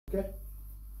Okay?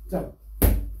 Jump.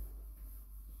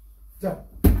 Jump.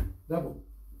 Double.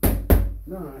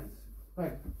 Nice.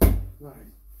 Right.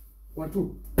 Nice. 1,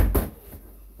 2.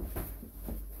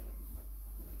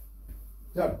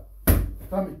 Jump.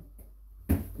 Tummy.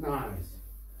 Nice.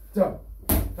 Jump.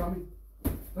 Tummy.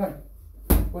 Right.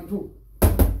 1, 2.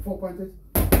 4 punches.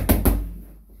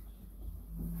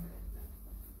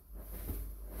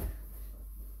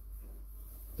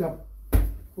 Jump.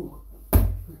 Hook.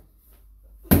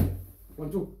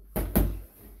 1, 2.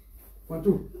 1,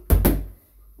 2.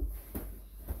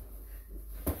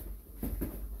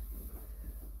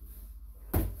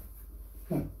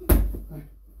 Right.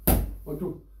 1,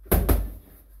 2.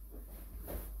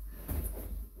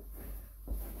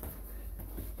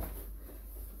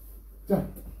 Jump.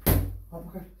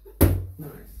 Uppercut.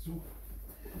 Nice. So,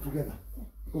 together.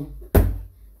 Go.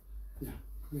 Yeah,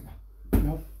 together.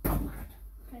 Now, uppercut.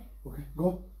 Okay. Okay, go.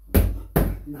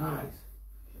 Nice.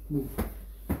 Move.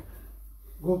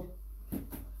 Go.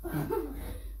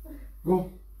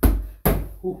 Go.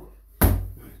 Hook.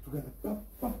 Nice. Together. Up,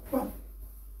 up, up.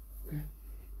 Okay.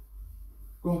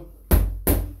 Go.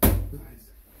 Nice.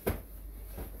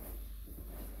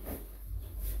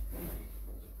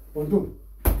 1, 2.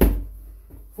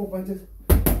 4 punches.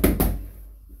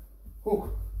 Hook.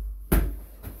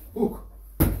 Hook.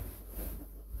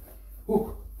 Hook.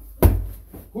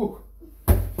 Hook.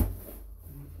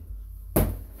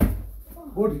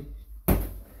 Body.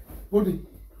 Body.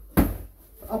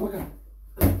 Uppercut.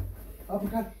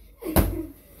 Uppercut.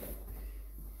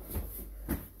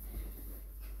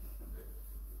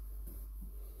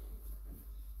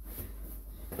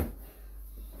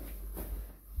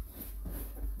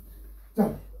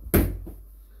 Jump.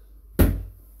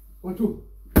 1, 2.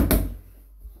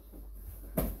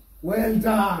 Well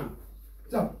done.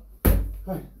 Jump.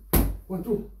 Right. 1,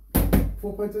 2.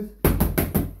 4 punches.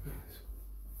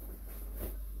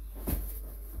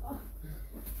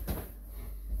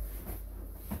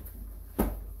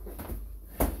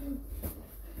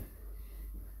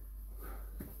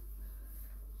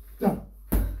 Jump.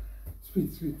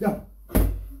 Speed, speed. Jump.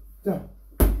 Jump.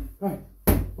 Right.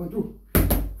 1, 2.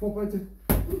 4 punches.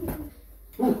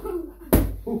 Hook.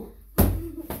 Hook.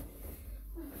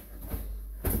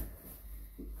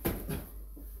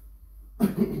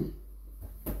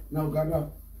 Now guard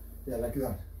up. Yeah, like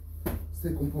that.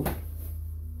 Stay composed.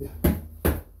 Yeah.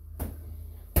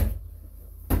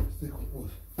 Stay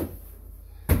composed.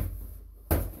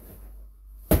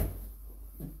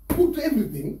 Put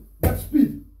everything, but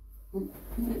speed.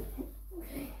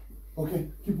 Okay,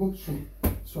 keep on strong.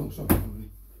 Strong, strong.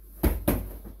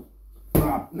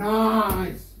 Up.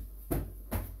 Nice.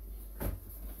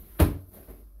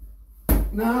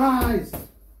 Nice.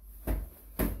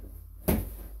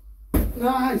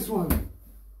 Nice one.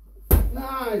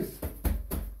 Nice.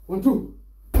 1, 2.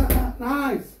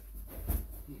 Nice.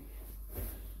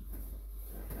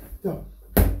 Jump.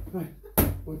 Right.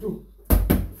 1, 2.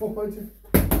 4 punches.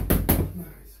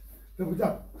 Nice. Double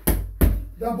jump.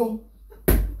 Double.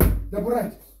 Double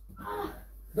right.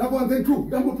 Double and then 2.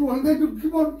 Double 2 and then 2.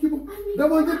 Keep on. Keep on.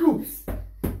 Double and then 2.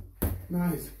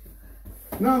 Nice.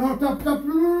 No, no, tap, tap.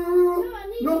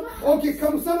 No. Okay,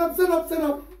 come. Stand up, stand up, stand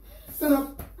up. Stand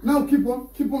up. Now keep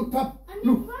on, tap.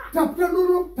 Look, tap, no,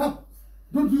 no, tap.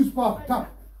 Don't use power,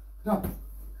 tap, tap.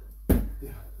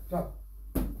 Yeah, tap,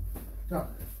 tap,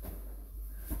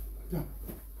 tap.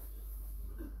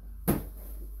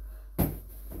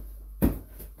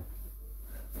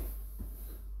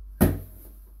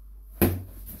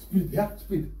 Speed, yeah,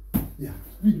 speed. Yeah,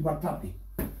 speed but tapping.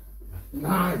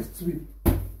 Nice, speed.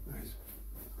 Nice.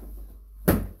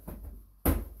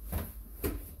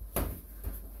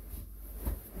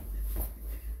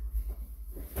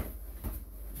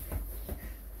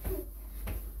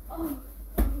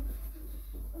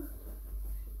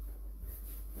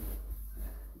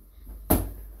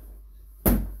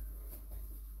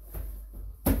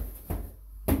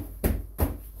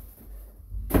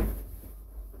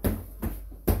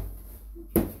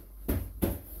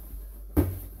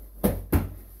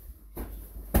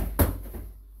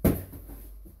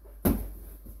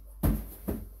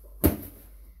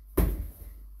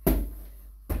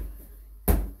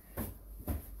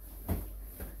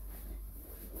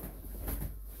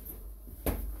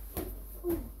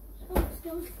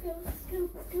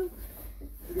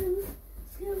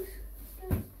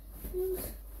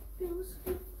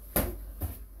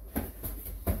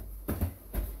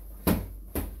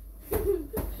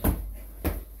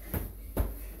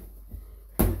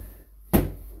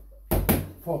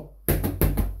 Four.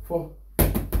 Hook.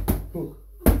 Hook.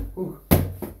 Hook.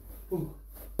 Hook.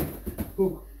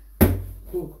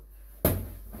 Hook.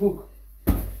 Hook.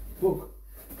 hook,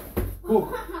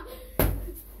 hook,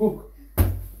 hook,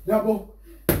 double,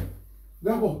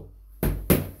 double,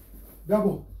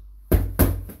 double,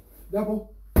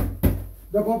 double,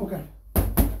 double uppercut,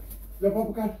 double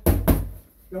uppercut,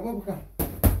 double uppercut,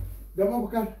 double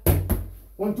uppercut,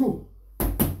 1, 2,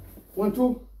 1,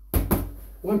 2,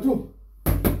 1, 2,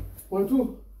 1,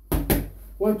 2,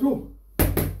 1, 2,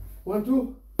 1,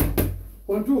 2,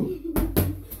 1, 2,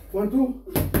 1, 2,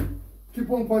 keep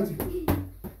on punching,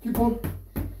 keep on,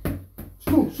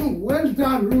 strong, well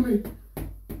done, Rooney,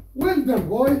 well done,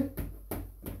 boy.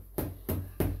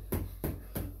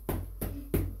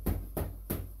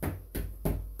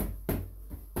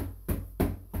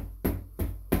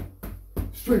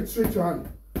 Straight your hand,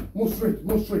 move straight,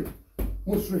 move straight,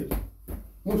 move straight,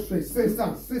 move straight, stay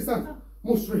stand,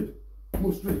 move straight,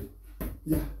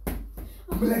 yeah,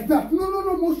 like that,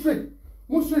 no, move straight,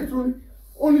 Rooney,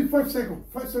 only 5 seconds,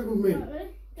 man,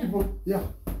 keep on, yeah,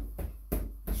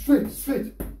 straight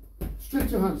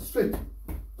your hand, straight,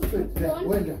 yeah,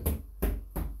 well done,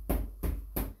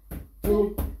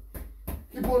 2,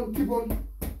 keep on,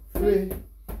 3,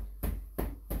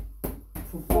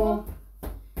 4,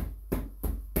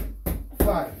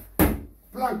 5,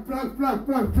 plank,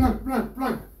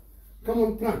 come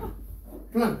on,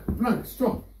 plank,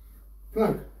 strong,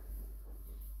 plank,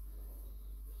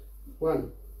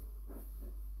 1,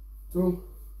 2,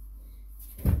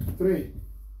 3,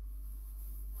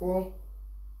 4,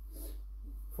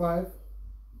 5,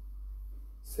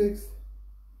 6,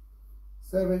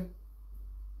 7,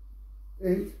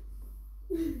 8,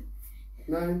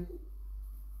 9,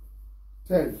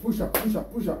 10, push up, push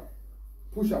up.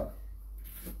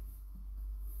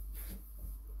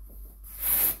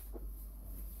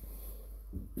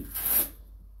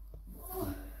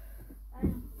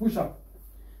 Push up.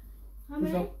 How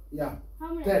many? Yeah.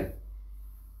 How many? 10.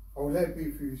 I will help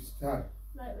you if you start.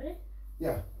 Like, really?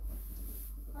 Yeah.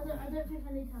 I don't think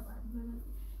I need help at the moment.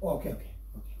 Okay.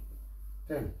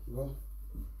 10. Go.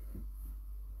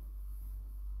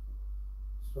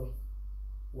 So,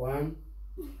 1,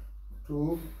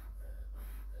 2,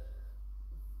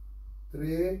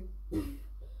 3,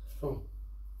 strong.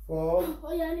 4.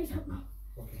 Oh yeah, I need help now.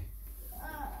 Okay.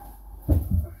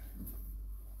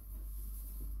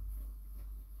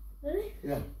 Ready?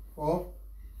 Yeah. 4,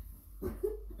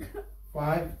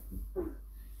 5,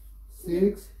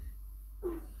 6,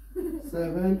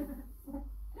 7,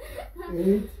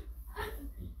 8,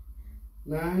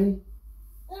 9,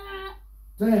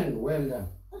 10. Well done.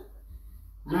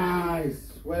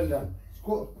 Nice. Well done.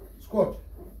 Squat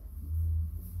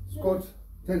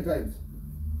 10 times.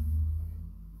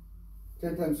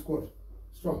 10 times squat.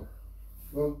 Strong.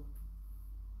 Go.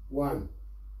 1,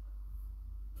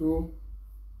 2,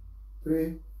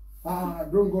 3.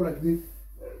 Don't go like this.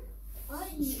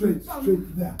 Straight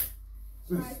there.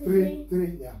 So it's 3,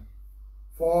 yeah.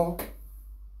 4,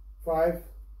 5,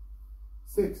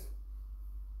 6,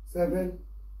 7,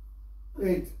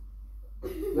 8,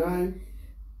 9,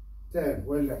 10.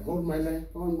 Well done. Hold my leg.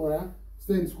 One more.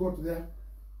 Stay in squat there.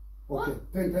 Okay.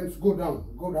 10 times. Go down.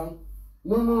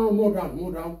 No, more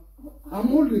down. I'm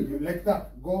holding you like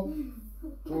that. Go.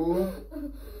 2,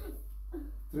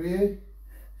 3,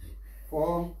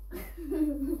 4,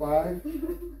 5,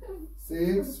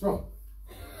 6, strong.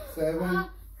 7,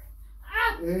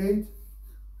 8,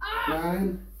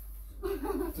 9,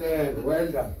 10.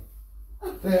 Well done.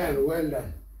 10. Well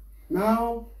done.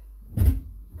 Now,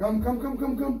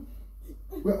 come.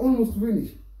 We're almost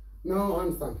finished. Now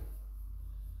handstand.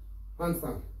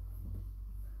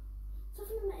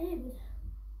 Something in my ear.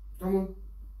 Come on.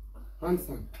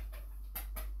 Handstand.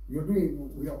 You're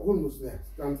doing, we are almost there.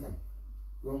 Handstand.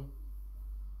 Go.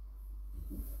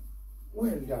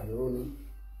 Well done, Ronnie.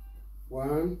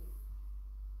 1,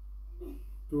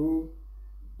 2,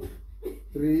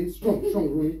 3. Strong,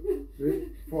 Ronnie. 3,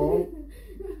 4,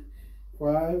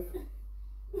 5,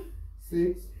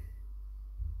 6,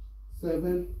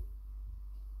 7,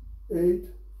 8,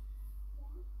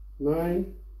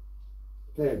 9,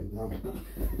 10. Now,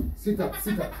 sit up.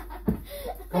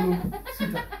 Come on,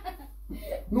 sit up.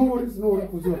 No worries,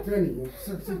 because you're training.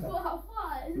 Sit up. How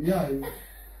fun? Yeah,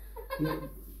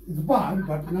 it's bad,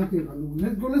 but nothing.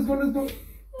 Let's go.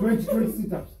 20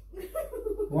 sit-ups.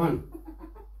 1,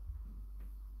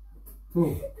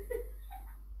 2,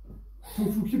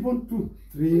 keep on. 2,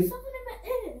 3, There's something in my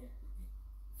ear.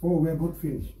 4, we're about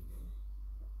finished.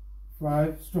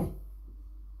 5, strong.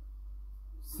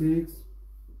 6,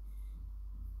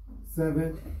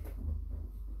 7,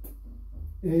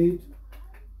 8,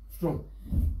 strong.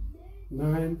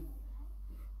 9,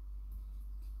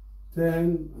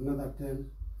 10, another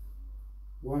 10.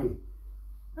 1,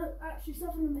 Actually,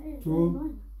 soften my ears.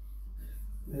 2,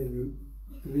 and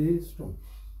 3, strong.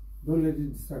 Don't let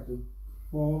it distract you.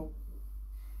 4,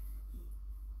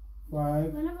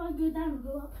 5. Whenever I go down, I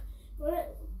go up.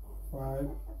 5.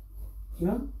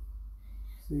 Yeah.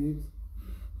 6,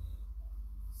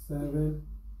 7,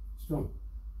 strong.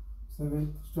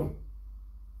 7, strong.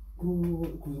 Go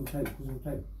tight.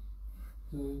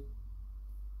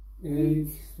 8,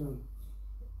 strong.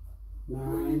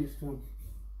 9, strong.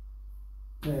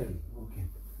 10. Okay.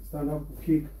 Stand up,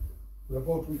 kick.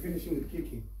 We're finishing with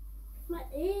kicking. My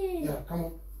ear. Yeah, come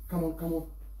on.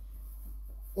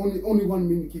 Only 1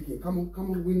 minute kicking. Come on,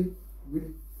 Winnie,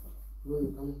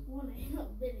 come on. One,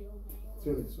 not Billy.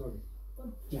 Sorry.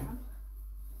 Good Yeah. jam.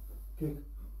 Kick.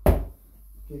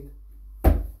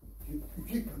 You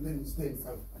kick and then stay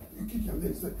inside. You kick and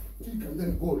then stay. Kick and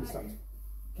then go inside.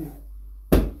 Kick.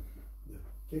 Yeah.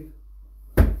 Kick.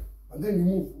 And then you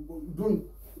move.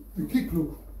 You kick,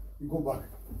 look. You go back.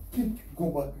 Kick, go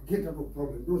back. Get out of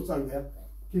problem. Don't stand there.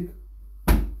 Kick.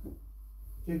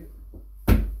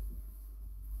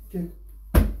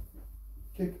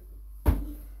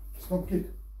 Stop kick.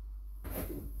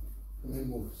 And then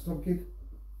move. Stop kick.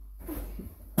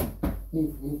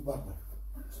 Move backward.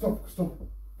 Stop.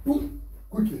 Move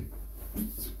quickly.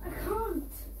 I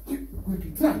can't.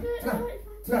 Quickly. Try.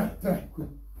 Quick.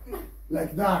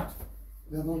 Like that.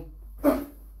 The other one.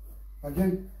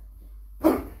 Again.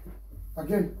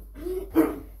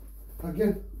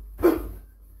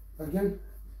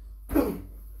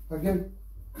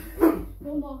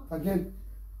 One more. Again.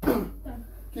 Done.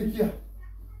 Kick here.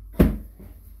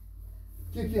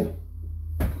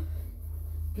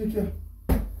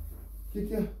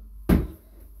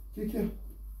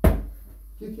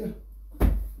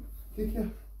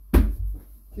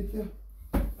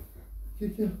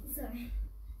 Sorry.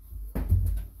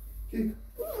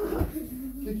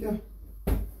 Kick here.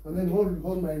 And then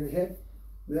hold my head.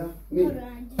 There. Knee. Hold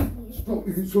on, just need to- Stop.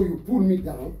 So you pull me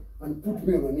down and put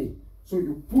me on a knee. So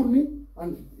you pull me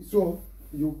and so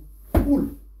you pull.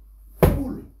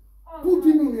 Put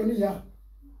him on your knee, yeah.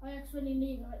 I actually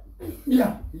need it.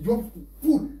 Yeah, you have to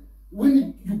pull.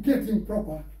 When you get him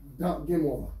proper, that game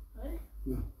over. Right?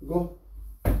 Yeah. Go.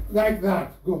 Like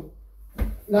that. Go.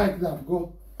 Like that.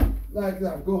 Go. Like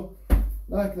that. Go.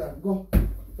 Like that. Go.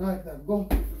 Like that. Go.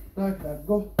 Like that.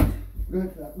 Go. Like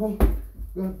that. Go.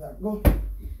 Like that. Go.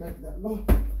 Like that. Go.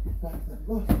 Like that.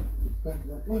 Go. Like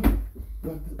that. Go.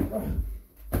 Like that.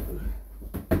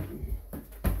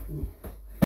 Go.